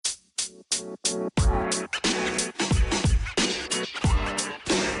How's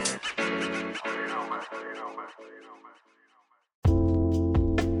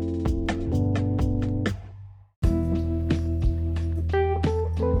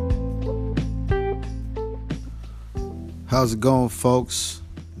it going, folks?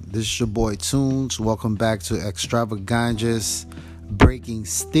 This is your boy Túns. Welcome back to Extravaganzas Breaking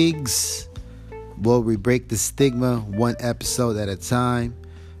Stigs, where we break the stigma one episode at a time.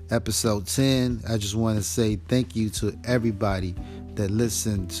 Episode 10. I just want to say thank you to everybody that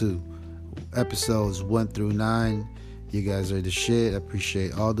listened to episodes 1 through 9. You guys are the shit. I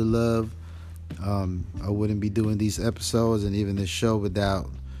appreciate all the love. I wouldn't be doing these episodes and even this show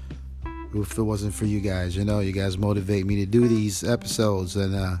if it wasn't for you guys. You guys motivate me to do these episodes.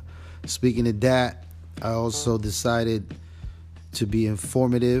 And speaking of that, I also decided to be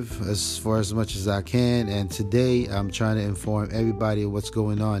informative as much as I can. And today I'm trying to inform everybody of what's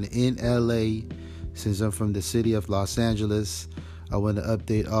going on in LA. Since I'm from the city of Los Angeles, I want to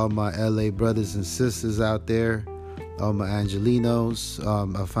update all my LA brothers and sisters out there, all my Angelinos.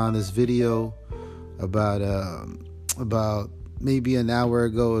 I found this video about maybe an hour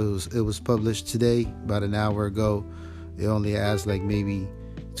ago. It was published today, about an hour ago. It only has like maybe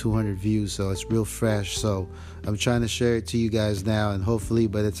 200 views, so it's real fresh. So I'm trying to share it to you guys now, and hopefully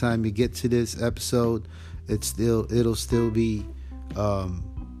by the time you get to this episode, it'll still be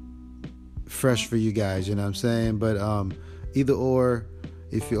fresh for you guys. You know what I'm saying? But either or,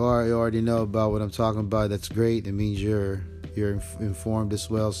 if you already know about what I'm talking about, that's great. It means you're informed as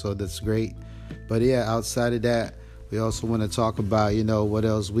well, so that's great. But yeah, outside of that, we also want to talk about, what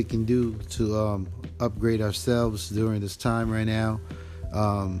else we can do to upgrade ourselves during this time right now.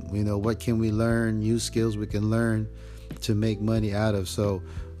 What can we learn, new skills we can learn to make money out of. So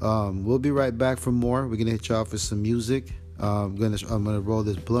we'll be right back for more. We're going to hit you off with some music. I'm gonna roll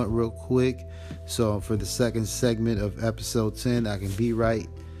this blunt real quick. So for the second segment of episode 10, I can be right.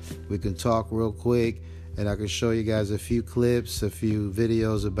 We can talk real quick, and I can show you guys a few clips, a few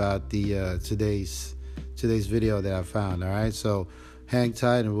videos about the today's video that I found. All right, so hang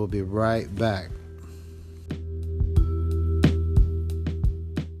tight and we'll be right back.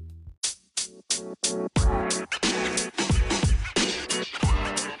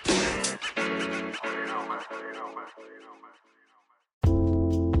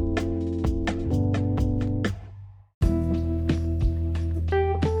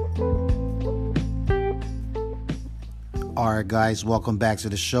 Alright guys, welcome back to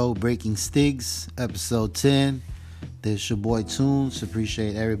the show, Breaking Stigs, episode 10. This is your boy Túns.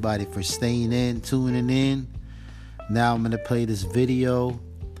 Appreciate everybody for staying in, tuning in. Now I'm going to play this video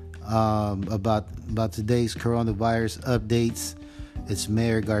about today's coronavirus updates. It's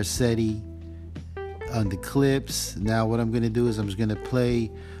Mayor Garcetti on the clips. Now what I'm going to do is I'm just going to play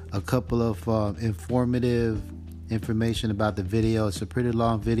a couple of informative information about the video. It's a pretty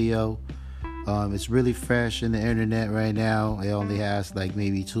long video. It's really fresh in the internet right now. It only has like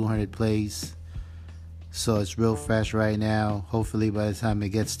maybe 200 plays, so it's real fresh right now. Hopefully by the time it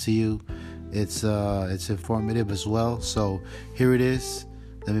gets to you, it's informative as well. So here it is.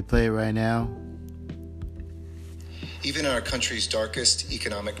 Let me play it right now. Even in our country's darkest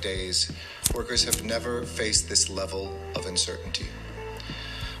economic days, workers have never faced this level of uncertainty.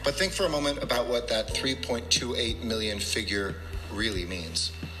 But think for a moment about what that 3.28 million figure really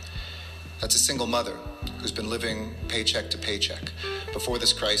means. That's a single mother who's been living paycheck to paycheck before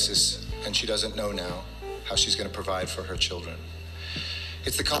this crisis, and she doesn't know now how she's going to provide for her children.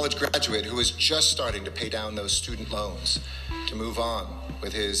 It's the college graduate who is just starting to pay down those student loans to move on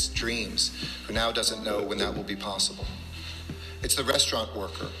with his dreams, who now doesn't know when that will be possible. It's the restaurant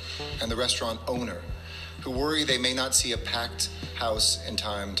worker and the restaurant owner who worry they may not see a packed house in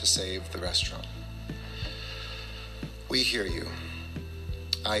time to save the restaurant. We hear you.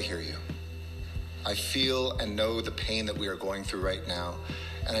 I hear you. I feel and know the pain that we are going through right now,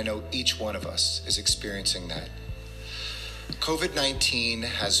 and I know each one of us is experiencing that. COVID-19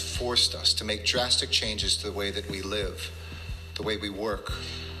 has forced us to make drastic changes to the way that we live, the way we work,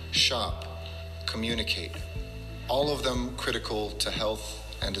 shop, communicate, all of them critical to health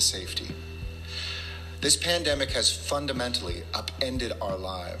and to safety. This pandemic has fundamentally upended our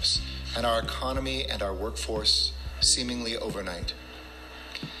lives and our economy and our workforce seemingly overnight.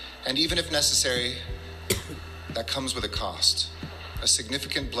 And even if necessary, that comes with a cost, a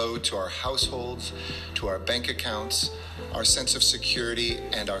significant blow to our households, to our bank accounts, our sense of security,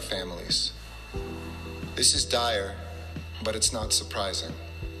 and our families. This is dire, but it's not surprising.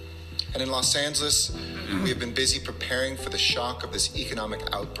 And in Los Angeles, we have been busy preparing for the shock of this economic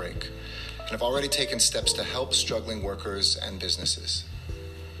outbreak and have already taken steps to help struggling workers and businesses.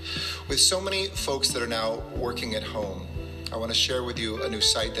 With so many folks that are now working at home, I want to share with you a new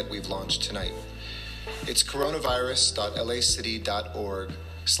site that we've launched tonight. It's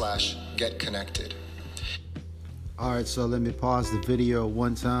coronavirus.lacity.org/getconnected. All right, so let me pause the video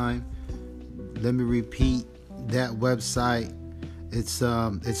one time. Let me repeat that website.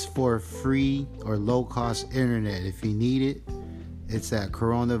 It's for free or low-cost internet. If you need it, it's at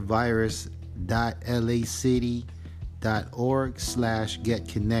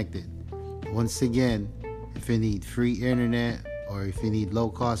coronavirus.lacity.org/getconnected. Once again, if you need free internet or if you need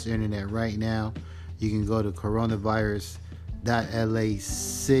low-cost internet right now, you can go to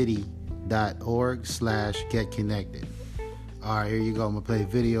coronavirus.lacity.org/getconnected. All right, here you go. I'm going to play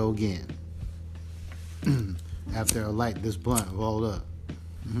video again. After I light this blunt, hold up.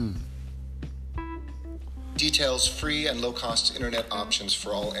 Details free and low-cost internet options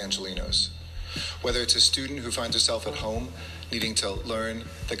for all Angelenos. Whether it's a student who finds herself at home needing to learn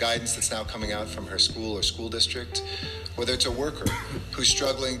the guidance that's now coming out from her school or school district, whether it's a worker who's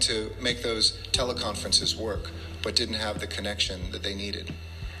struggling to make those teleconferences work but didn't have the connection that they needed.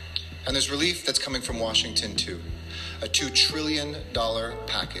 And there's relief that's coming from Washington too. A $2 trillion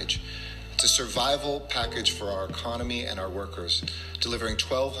package. It's a survival package for our economy and our workers, delivering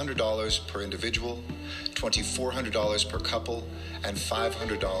 $1,200 per individual, $2,400 per couple, and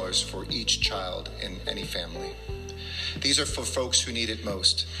 $500 for each child in any family. These are for folks who need it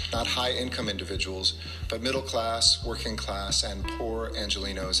most, not high-income individuals, but middle class, working class, and poor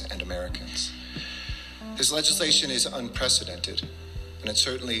Angelenos and Americans. This legislation is unprecedented, and it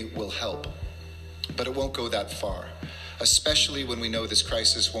certainly will help, but it won't go that far, especially when we know this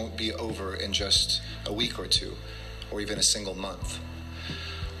crisis won't be over in just a week or two, or even a single month.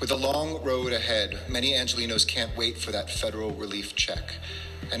 With a long road ahead, many Angelenos can't wait for that federal relief check.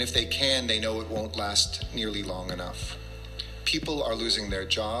 And if they can, they know it won't last nearly long enough. People are losing their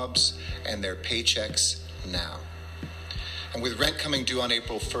jobs and their paychecks now. And with rent coming due on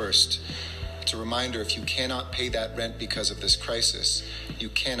April 1st, it's a reminder, if you cannot pay that rent because of this crisis, you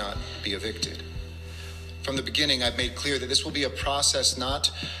cannot be evicted. From the beginning, I've made clear that this will be a process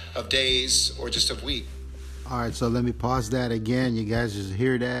not of days or just of weeks. All right, so let me pause that again. You guys just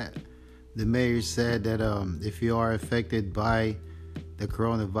hear that? The mayor said that if you are affected by the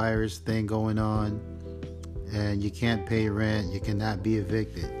coronavirus thing going on and you can't pay rent, you cannot be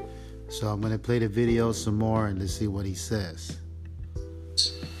evicted. So I'm going to play the video some more and let's see what he says.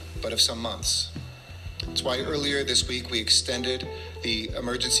 But of some months. That's why earlier this week we extended the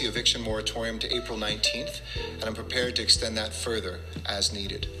emergency eviction moratorium to April 19th, and I'm prepared to extend that further as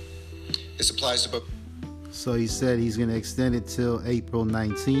needed. This applies to both. So he said he's going to extend it till April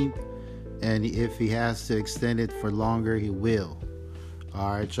 19th, and if he has to extend it for longer, he will.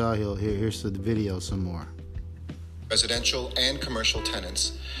 All right, y'all, here's the video some more. Residential and commercial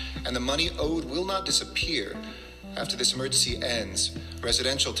tenants, and the money owed will not disappear. After this emergency ends,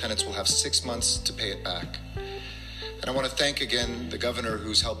 residential tenants will have 6 months to pay it back. And I want to thank again the governor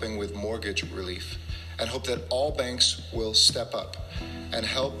who's helping with mortgage relief, and hope that all banks will step up and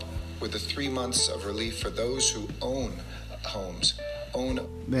help with the 3 months of relief for those who own homes.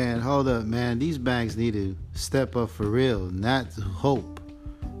 Man, hold up, man. These banks need to step up for real, not hope.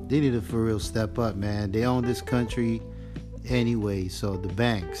 They need to for real step up, man. They own this country anyway, so the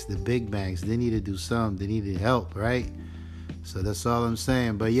banks, the big banks, they need to do something. They need to help, right? So that's all I'm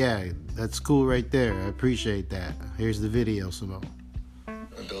saying. But yeah, that's cool right there. I appreciate that. Here's the video, Simone.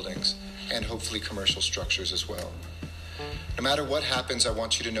 Buildings and hopefully commercial structures as well. No matter what happens, I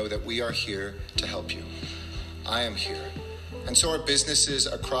want you to know that we are here to help you. I am here. And so are businesses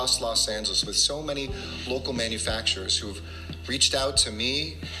across Los Angeles, with so many local manufacturers who've reached out to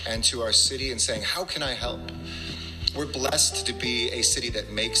me and to our city and saying, how can I help? We're blessed to be a city that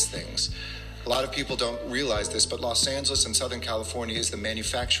makes things. A lot of people don't realize this, but Los Angeles and Southern California is the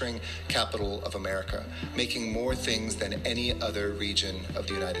manufacturing capital of America, making more things than any other region of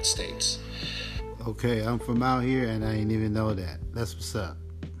the United States. Okay, I'm from out here and I didn't even know that. That's what's up.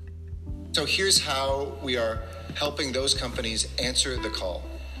 So here's how we are helping those companies answer the call.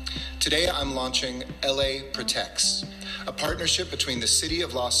 Today I'm launching LA Protects, a partnership between the City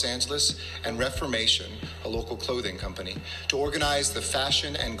of Los Angeles and Reformation, a local clothing company, to organize the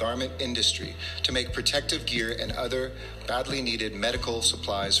fashion and garment industry to make protective gear and other badly needed medical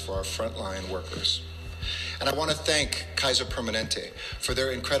supplies for our frontline workers. And I want to thank Kaiser Permanente for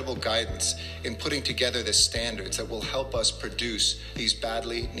their incredible guidance in putting together the standards that will help us produce these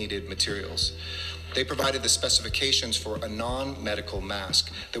badly needed materials. They provided the specifications for a non-medical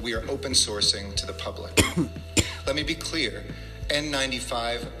mask that we are open sourcing to the public. Let me be clear,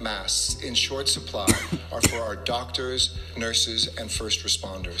 N95 masks in short supply are for our doctors, nurses, and first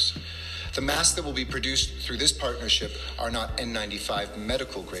responders. The masks that will be produced through this partnership are not N95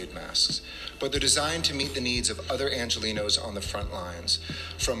 medical grade masks, but they're designed to meet the needs of other Angelenos on the front lines,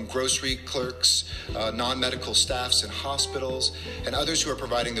 from grocery clerks, non-medical staffs in hospitals, and others who are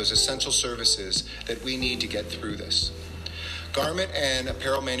providing those essential services that we need to get through this. Garment and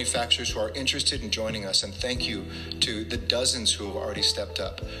apparel manufacturers who are interested in joining us, and thank you to the dozens who have already stepped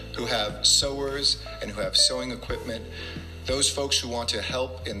up, who have sewers and who have sewing equipment. Those folks who want to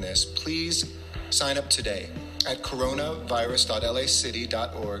help in this, please sign up today at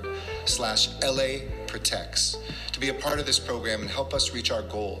coronavirus.laCity.org/LAProtects to be a part of this program and help us reach our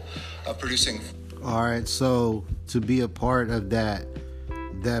goal of producing. All right, so to be a part of that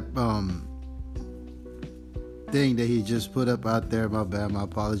thing that he just put up out there, my bad, my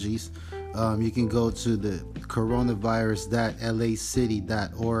apologies. You can go to the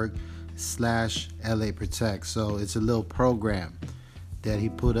coronavirus.laCity.org/LAProtect. So it's a little program that he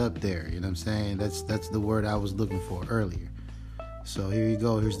put up there. You know what I'm saying? That's the word I was looking for earlier. So here you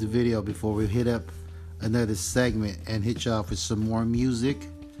go. Here's the video before we hit up another segment and hit you off with some more music.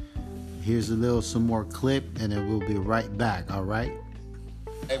 Here's some more clip, and then we'll be right back. All right.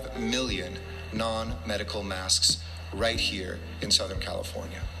 5 million non-medical masks right here in Southern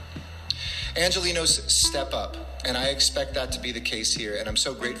California. Angelenos step up, and I expect that to be the case here, and I'm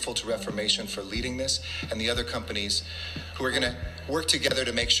so grateful to Reformation for leading this and the other companies who are going to work together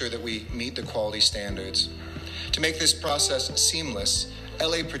to make sure that we meet the quality standards. To make this process seamless,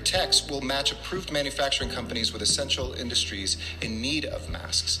 LA Protects will match approved manufacturing companies with essential industries in need of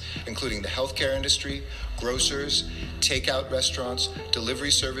masks, including the healthcare industry, grocers, takeout restaurants, delivery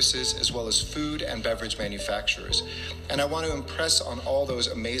services, as well as food and beverage manufacturers. And I want to impress on all those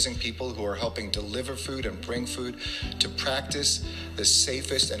amazing people who are helping deliver food and bring food to practice the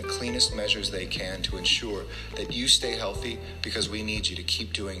safest and cleanest measures they can to ensure that you stay healthy, because we need you to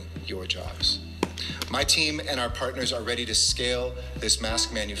keep doing your jobs. My team and our partners are ready to scale this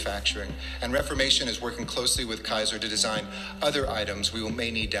mask manufacturing, and Reformation is working closely with Kaiser to design other items we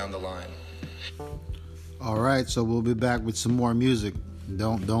may need down the line. All right, so we'll be back with some more music.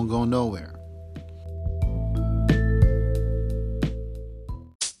 Don't go nowhere.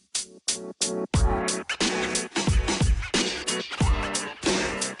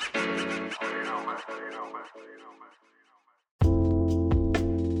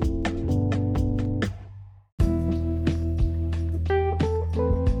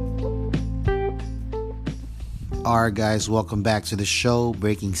 All right, guys, welcome back to the show,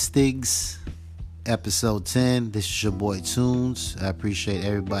 Breaking Stigs, episode 10. This is your boy Túns. I appreciate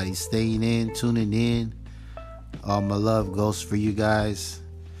everybody staying in, tuning in. All my love goes for you guys.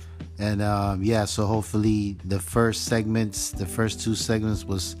 And so hopefully the first two segments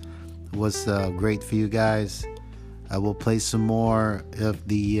was great for you guys. I will play some more of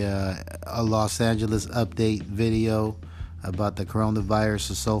the Los Angeles update video about the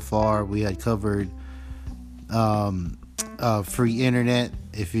coronavirus. So far, we had covered free internet.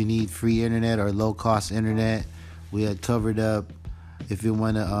 If you need free internet or low cost internet, we had covered up. If you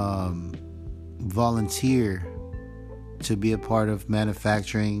want to volunteer to be a part of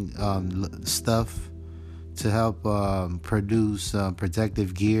manufacturing stuff to help produce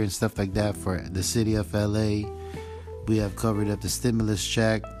protective gear and stuff like that for the city of LA, we have covered up the stimulus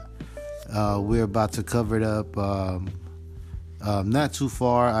check. We're about to cover it up. Not too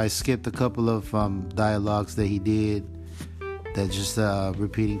far. I skipped a couple of dialogues that he did that just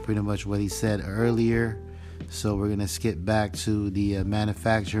repeating pretty much what he said earlier. So we're going to skip back to the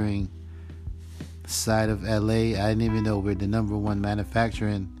manufacturing side of LA. I didn't even know we're the number one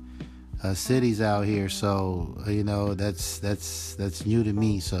manufacturing cities out here. So, that's new to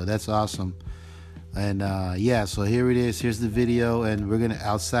me. So that's awesome. And so here it is. Here's the video. And we're going to,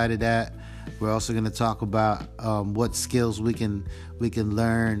 outside of that, we're also going to talk about what skills we can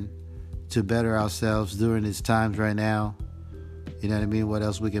learn to better ourselves during these times right now. You know what I mean? What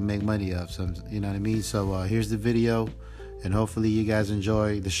else we can make money of? So, you know what I mean? So here's the video, and hopefully you guys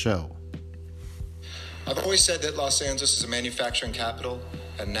enjoy the show. I've always said that Los Angeles is a manufacturing capital,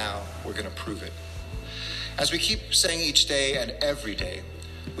 and now we're going to prove it. As we keep saying each day and every day,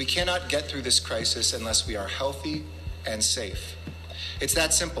 we cannot get through this crisis unless we are healthy and safe. It's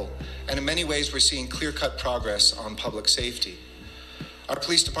that simple, and in many ways we're seeing clear-cut progress on public safety. Our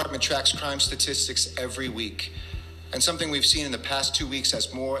police department tracks crime statistics every week, and something we've seen in the past 2 weeks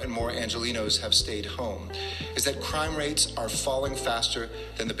as more and more Angelenos have stayed home is that crime rates are falling faster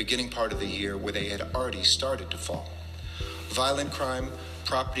than the beginning part of the year, where they had already started to fall. Violent crime,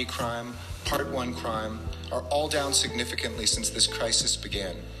 property crime, Part 1 crime are all down significantly since this crisis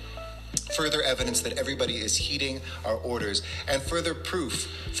began. Further evidence that everybody is heeding our orders, and further proof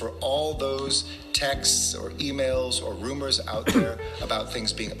for all those texts or emails or rumors out there about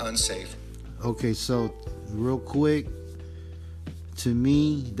things being unsafe. Okay, so real quick, to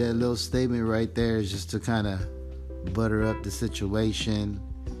me, that little statement right there is just to kind of butter up the situation,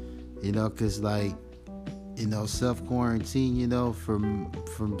 because self-quarantine,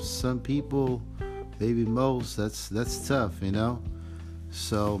 from some people, maybe most, that's tough,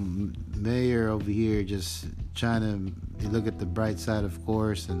 So Mayor over here just trying to look at the bright side, of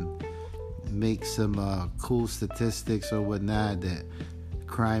course, and make some cool statistics or whatnot that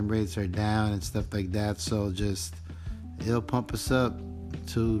crime rates are down and stuff like that. So just it'll pump us up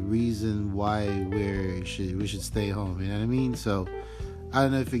to reason why we should stay home. You know what I mean? So I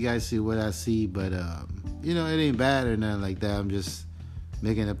don't know if you guys see what I see, but it ain't bad or nothing like that. I'm just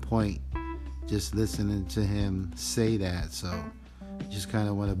making a point, just listening to him say that. So just kind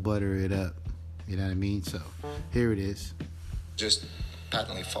of want to butter it up. You know what I mean? So here it is. Just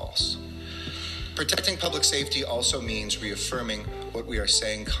patently false. Protecting public safety also means reaffirming what we are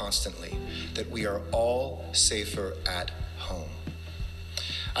saying constantly, that we are all safer at home.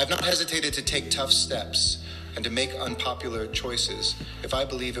 I've not hesitated to take tough steps and to make unpopular choices if I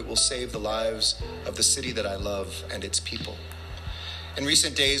believe it will save the lives of the city that I love and its people. In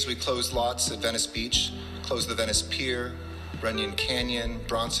recent days, we closed lots at Venice Beach, closed the Venice Pier, Runyon Canyon,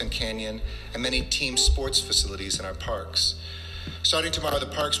 Bronson Canyon, and many team sports facilities in our parks. Starting tomorrow, the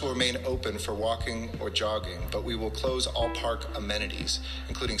parks will remain open for walking or jogging, but we will close all park amenities,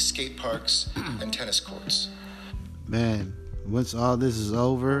 including skate parks and tennis courts. Man, once all this is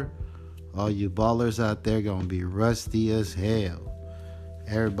over, all you ballers out there gonna be rusty as hell.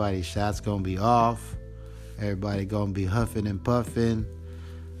 Everybody's shots gonna be off. Everybody gonna be huffing and puffing.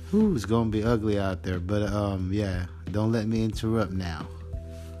 It's gonna be ugly out there. But yeah, don't let me interrupt now.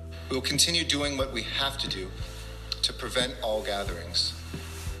 We will continue doing what we have to do to prevent all gatherings.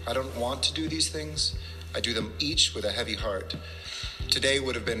 I don't want to do these things. I do them each with a heavy heart. Today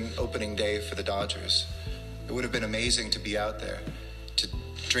would have been opening day for the Dodgers. It would have been amazing to be out there, to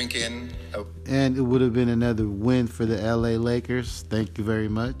drink in. And it would have been another win for the LA Lakers. Thank you very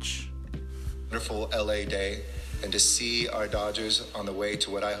much. Wonderful LA day, and to see our Dodgers on the way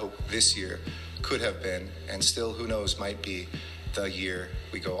to what I hope this year could have been, and still, who knows, might be the year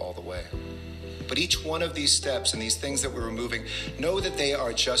we go all the way. But each one of these steps and these things that we're removing, know that they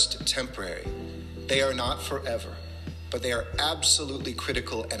are just temporary. They are not forever, but they are absolutely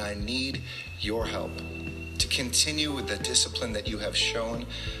critical, and I need your help to continue with the discipline that you have shown,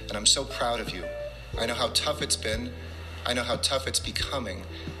 and I'm so proud of you. I know how tough it's been, I know how tough it's becoming,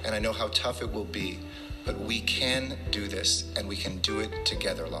 and I know how tough it will be, but we can do this, and we can do it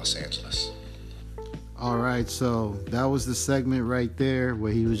together, Los Angeles. All right, so that was the segment right there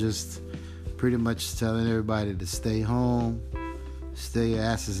where he was just pretty much telling everybody to stay home, stay your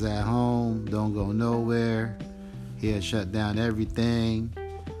asses at home, don't go nowhere. He had shut down everything.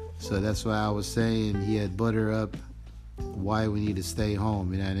 So that's why I was saying he had butter up why we need to stay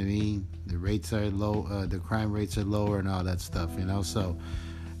home, you know what I mean? The rates are low, the crime rates are lower and all that stuff, So,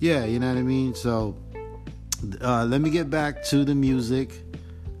 yeah, you know what I mean? So, let me get back to the music.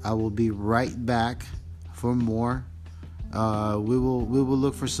 I will be right back for more. We will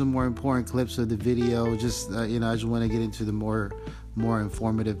look for some more important clips of the video. Just I just want to get into the more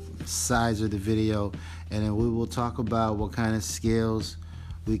informative sides of the video, and then we will talk about what kind of skills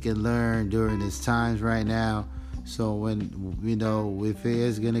we can learn during these times right now. So when if it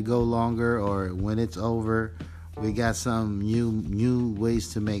is gonna go longer or when it's over, we got some new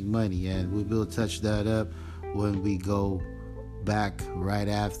ways to make money, and we will touch that up when we go back right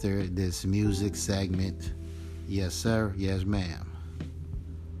after this music segment. Yes, sir. Yes, ma'am.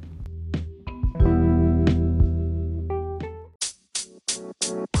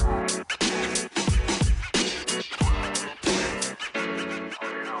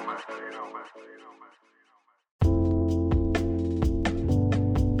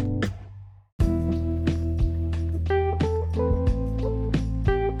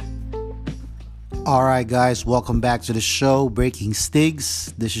 All right, guys, welcome back to the show, Breaking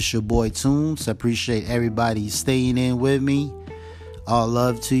Stigs. This is your boy Túns. I appreciate everybody staying in with me. All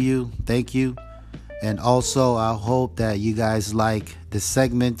love to you. Thank you. And also, I hope that you guys like the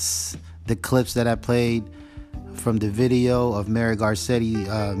segments, the clips that I played from the video of Mayor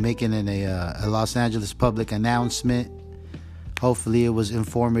Garcetti making a Los Angeles public announcement. Hopefully, it was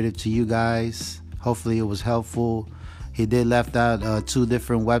informative to you guys. Hopefully, it was helpful. He did left out 2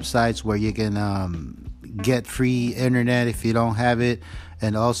 different websites where you can get free internet if you don't have it,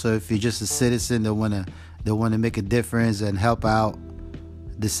 and also if you're just a citizen that wanna make a difference and help out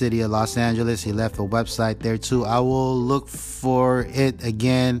the city of Los Angeles, he left a website there too. I will look for it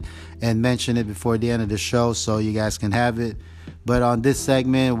again and mention it before the end of the show so you guys can have it. But on this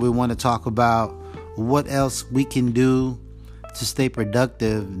segment, we want to talk about what else we can do to stay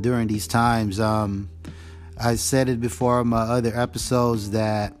productive during these times. I said it before in my other episodes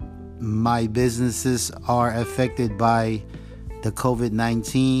that my businesses are affected by the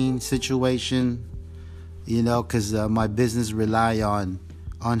COVID-19 situation, because my business rely on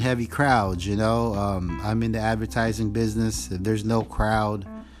heavy crowds. I'm in the advertising business. If there's no crowd,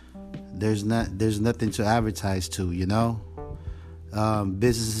 there's nothing to advertise to.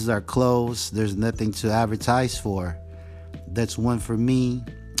 Businesses are closed. There's nothing to advertise for. That's one for me.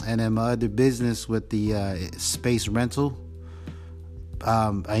 And then my other business with the space rental,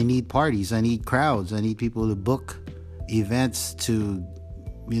 I need parties. I need crowds. I need people to book events to,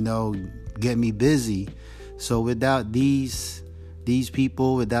 get me busy. So without these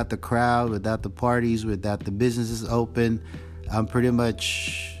people, without the crowd, without the parties, without the businesses open, I'm pretty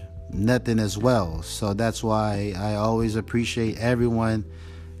much nothing as well. So that's why I always appreciate everyone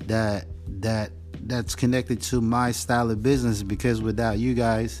that's connected to my style of business, because without you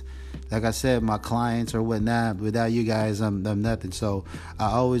guys, like I said, my clients or whatnot, without you guys, I'm nothing. So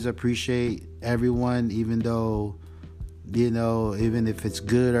I always appreciate everyone, even though, even if it's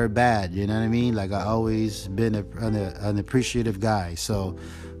good or bad, you know what I mean? Like, I always been an appreciative guy. So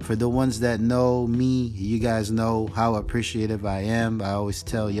for the ones that know me, you guys know how appreciative I am. I always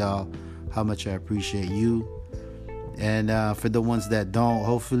tell y'all how much I appreciate you. And for the ones that don't,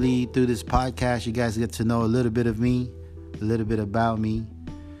 hopefully through this podcast, you guys get to know a little bit of me, a little bit about me,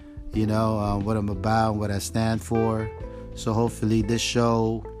 what I'm about, what I stand for. So hopefully this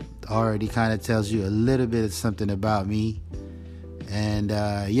show already kind of tells you a little bit of something about me. And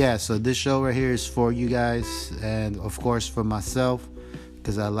so this show right here is for you guys, and of course for myself,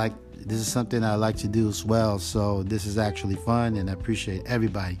 because this is something I like to do as well. So this is actually fun, and I appreciate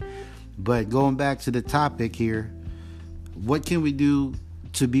everybody. But going back to the topic here, what can we do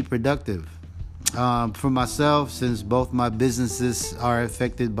to be productive? For myself, since both my businesses are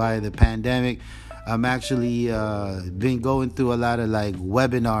affected by the pandemic, I'm actually been going through a lot of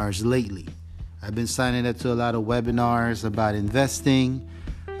webinars lately. I've been signing up to a lot of webinars about investing.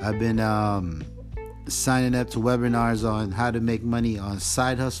 I've been signing up to webinars on how to make money on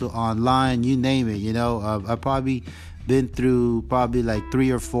side hustle, online, you name it. I've probably been through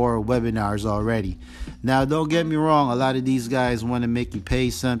 3 or 4 webinars already. Now, don't get me wrong, a lot of these guys want to make you pay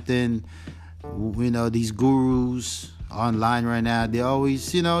something. These gurus online right now, they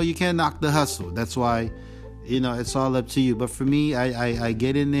always, you can't knock the hustle. That's why, it's all up to you. But for me, I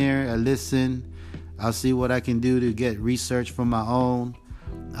get in there, I listen, I'll see what I can do to get research from my own.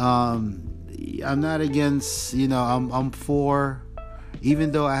 I'm not against, I'm for,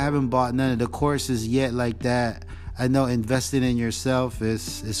 even though I haven't bought none of the courses yet like that, I know investing in yourself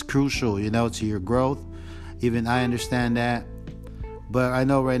is crucial, to your growth. Even I understand that. But I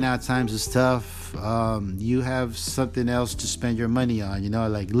know right now times is tough. You have something else to spend your money on,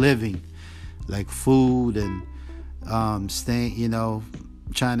 like living, like food, and staying,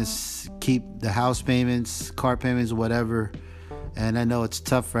 trying to keep the house payments, car payments, whatever. And I know it's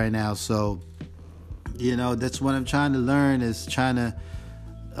tough right now. So, that's what I'm trying to learn, is trying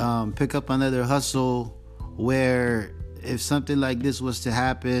to pick up another hustle where if something like this was to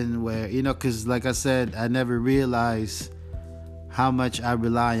happen, where, because like I said, I never realized how much I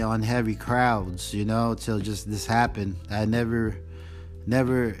rely on heavy crowds, till just this happened. I never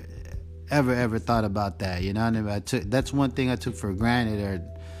ever thought about that, that's one thing I took for granted,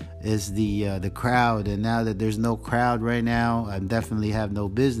 is the crowd. And now that there's no crowd right now, I definitely have no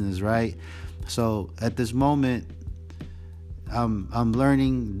business, right? So at this moment, I'm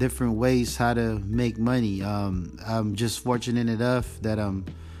learning different ways how to make money. I'm just fortunate enough that I'm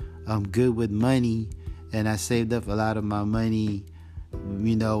good with money, and I saved up a lot of my money,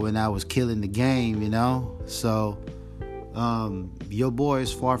 when I was killing the game, So your boy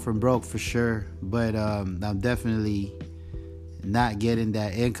is far from broke for sure, but I'm definitely not getting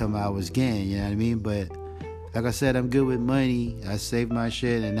that income I was getting, you know what I mean? But like I said, I'm good with money. I saved my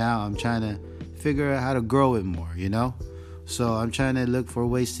shit, and now I'm trying to figure out how to grow it more, So I'm trying to look for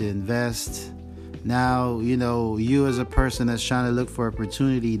ways to invest. Now, you as a person that's trying to look for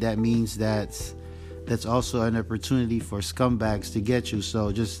opportunity, that means that's also an opportunity for scumbags to get you.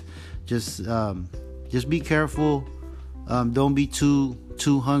 So just be careful. Don't be too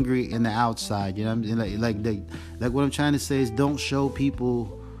hungry in the outside. Like what I'm trying to say is, don't show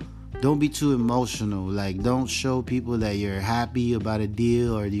people don't be too emotional. Like, don't show people that you're happy about a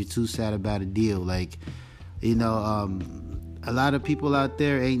deal or you're too sad about a deal. Like, a lot of people out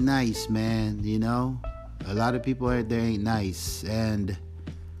there ain't nice, man. A lot of people out there ain't nice, and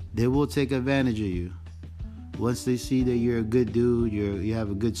they will take advantage of you. Once they see that you're a good dude, you have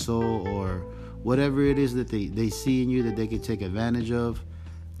a good soul, or whatever it is that they see in you that they can take advantage of,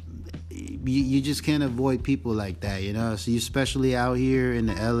 you just can't avoid people like that, So especially out here in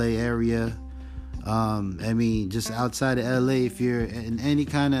the LA area, just outside of LA, if you're in any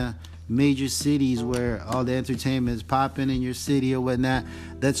kind of major cities where all the entertainment is popping in your city or whatnot,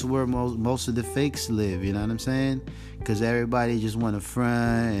 that's where most of the fakes live, you know what I'm saying? Because everybody just want to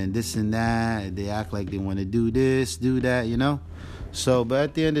front and this and that. They act like they want to do this, do that, So, but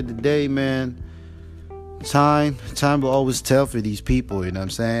at the end of the day, man, time will always tell for these people, you know what I'm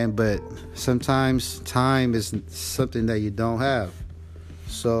saying? But sometimes time is something that you don't have.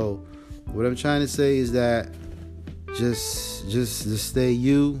 So what I'm trying to say is that just stay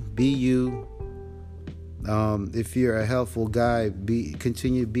you, be you. If you're a helpful guy,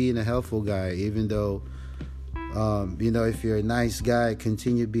 continue being a helpful guy, even though if you're a nice guy,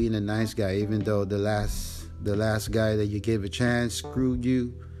 continue being a nice guy, even though the last guy that you gave a chance screwed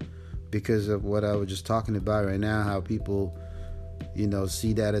you, because of what I was just talking about right now, how people,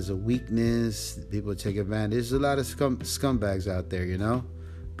 see that as a weakness. People take advantage. There's a lot of scumbags out there,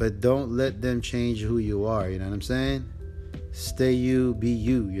 but don't let them change who you are. You know what I'm saying? Stay you, be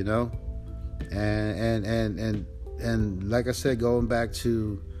you. And like I said, going back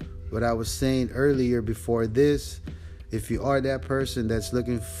to what I was saying earlier before this, if you are that person that's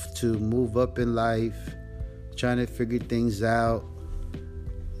looking to move up in life, trying to figure things out,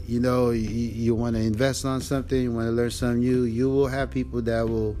 you want to invest on something, you want to learn something new, you will have people that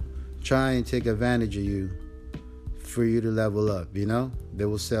will try and take advantage of you for you to level up, They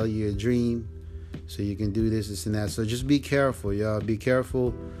will sell you a dream so you can do this and that. So just be careful, y'all. Be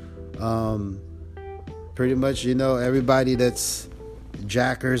careful. Pretty much, everybody that's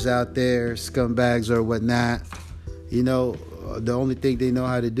jackers out there, scumbags or whatnot, the only thing they know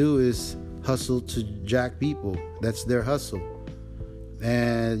how to do is hustle to jack people. That's their hustle.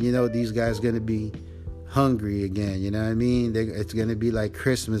 And, these guys going to be hungry again, you know what I mean? It's going to be like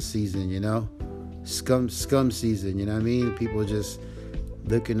Christmas season, scum season, you know what I mean? People just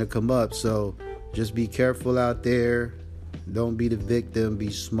looking to come up. So just be careful out there. Don't be the victim. Be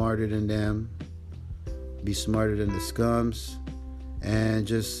smarter than them. Be smarter than the scums. And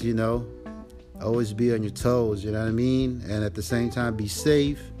just, always be on your toes, you know what I mean? And at the same time, be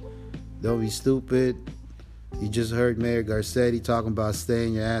safe. Don't be stupid. You just heard Mayor Garcetti talking about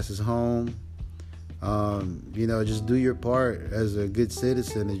staying your asses home. Just do your part as a good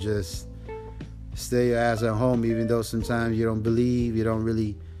citizen and just stay your ass at home, even though sometimes you don't believe, you don't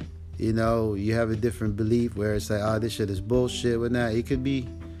really, you have a different belief where it's like, oh, this shit is bullshit. Whatnot. It could be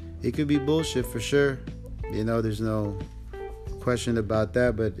bullshit for sure. There's no question about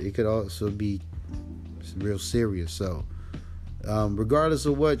that, but it could also be real serious. So regardless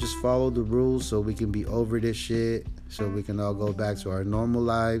of what, just follow the rules so we can be over this shit, so we can all go back to our normal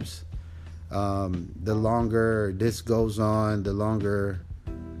lives. The longer this goes on, the longer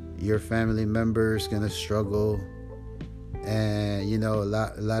your family members gonna struggle, and a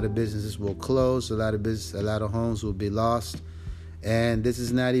lot of businesses will close, a lot of homes will be lost, and this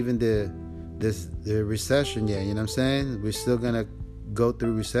is not even the recession yet. You know what I'm saying? We're still gonna go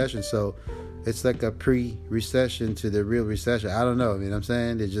through recession, so it's like a pre-recession to the real recession. I don't know. You know what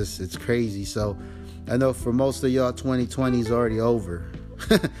I'm saying? It's crazy. So I know for most of y'all, 2020 is already over.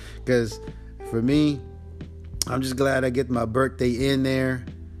 Because for me, I'm just glad I get my birthday in there.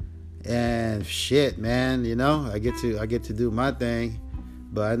 And shit, man, I get to do my thing.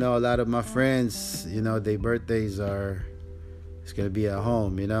 But I know a lot of my friends, their birthdays it's going to be at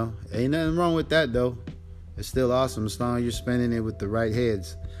home, Ain't nothing wrong with that, though. It's still awesome as long as you're spending it with the right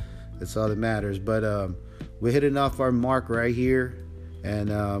heads. That's all that matters. But we're hitting off our mark right here, and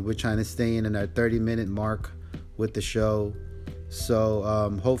we're trying to stay in our 30-minute mark with the show. So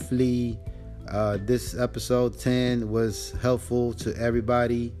hopefully this episode 10 was helpful to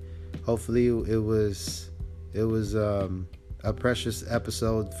everybody. Hopefully it was a precious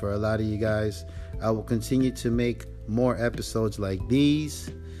episode for a lot of you guys. I will continue to make more episodes like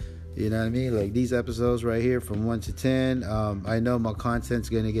these. You know what I mean? Like these episodes right here from 1 to 10. I know my content's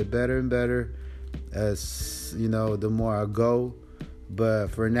going to get better and better as, the more I go. But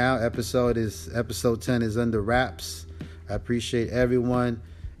for now, episode 10 is under wraps. I appreciate everyone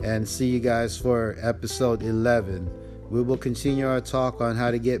and see you guys for episode 11. We will continue our talk on how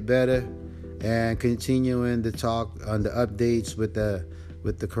to get better and continuing the talk on the updates with the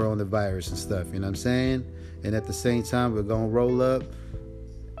with the coronavirus and stuff, you know what I'm saying? And at the same time, we're gonna roll up,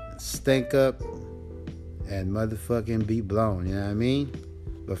 stink up, and motherfucking be blown, you know what I mean?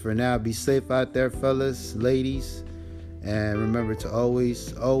 But for now, be safe out there, fellas, ladies, and remember to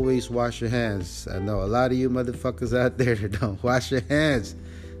always wash your hands. I know a lot of you motherfuckers out there that don't wash your hands.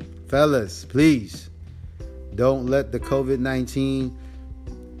 Fellas, please don't let the COVID-19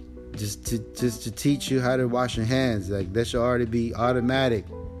 just to teach you how to wash your hands. Like, that should already be automatic.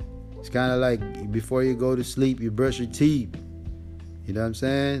 It's kind of like before you go to sleep, you brush your teeth. You know what I'm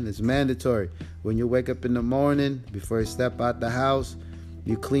saying? It's mandatory. When you wake up in the morning, before you step out the house,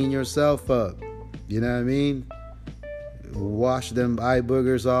 you clean yourself up. You know what I mean? Wash them eye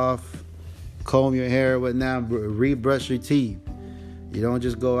boogers off, comb your hair, whatnot, rebrush your teeth. You don't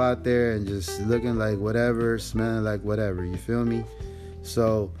just go out there and just looking like whatever, smelling like whatever. You feel me?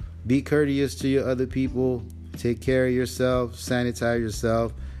 So be courteous to your other people. Take care of yourself. Sanitize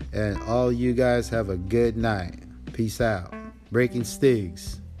yourself. And all you guys have a good night. Peace out. Breaking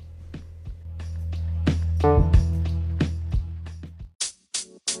Stigs.